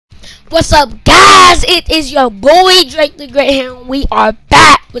What's up, guys? It is your boy Drake the Great here, and we are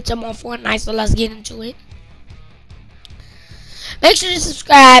back with some more Fortnite. So let's get into it. Make sure to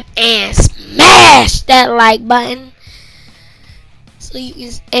subscribe and smash that like button, so you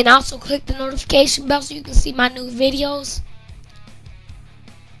can, and also click the notification bell so you can see my new videos.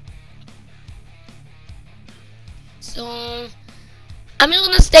 So I'm just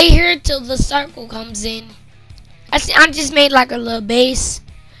gonna stay here till the circle comes in. I just made like a little base.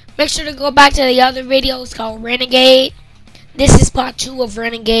 Make sure to go back to the other video. It's called Renegade. This is part 2 of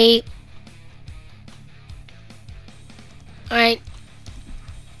Renegade. Alright.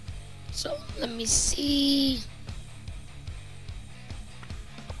 So let me see.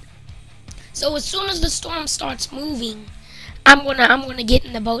 So as soon as the storm starts moving, I'm gonna get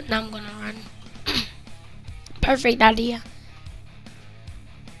in the boat and I'm gonna run. Perfect idea.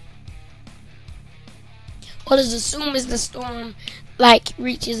 Well, as soon as the storm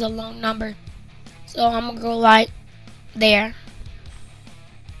reaches a low number, so I'm gonna go like there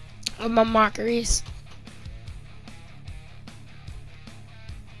where my marker is.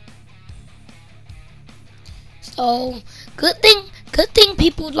 So good thing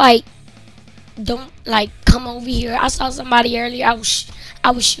people don't come over here. I saw somebody earlier. I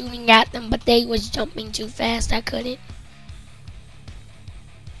was shooting at them, but they was jumping too fast. I couldn't.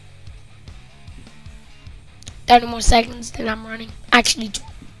 30 more seconds, then I'm running. Actually,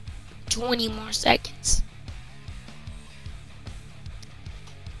 20 more seconds.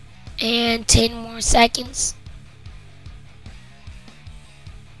 And 10 more seconds.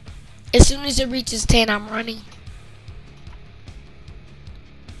 As soon as it reaches 10, I'm running.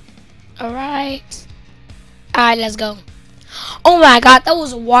 Alright. Alright, let's go. Oh my god, that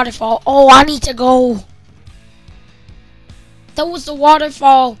was a waterfall. Oh, I need to go. That was the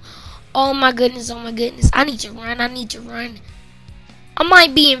waterfall. Oh my goodness, oh my goodness. I need to run, I need to run. I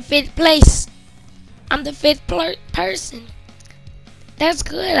might be in 5th place. I'm the 5th person. That's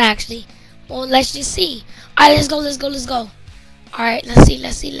good, actually. Well, let's just see. Alright, let's go, let's go, let's go. Alright, let's see,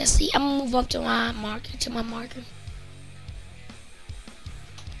 let's see, let's see. I'm gonna move up to my marker,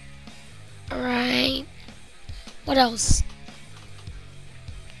 Alright. What else?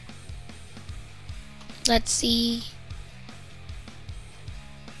 Let's see.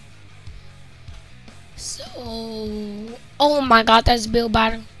 So, oh my god, that's Bill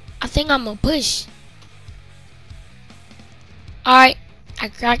Bottom. I think I'm gonna push. Alright, I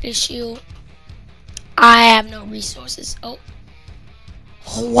cracked the shield. I have no resources. Oh.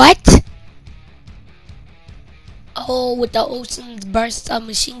 What? Oh, with the Ocean's Burst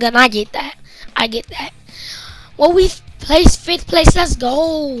machine gun. I get that. I get that. Well, we placed 5th place. Let's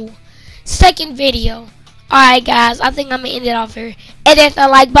go. 2nd video. Alright, guys. I think I'm going to end it off here. And hit the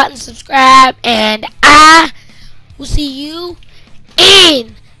like button, subscribe, and I will see you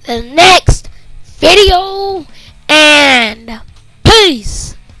in the next video. And peace.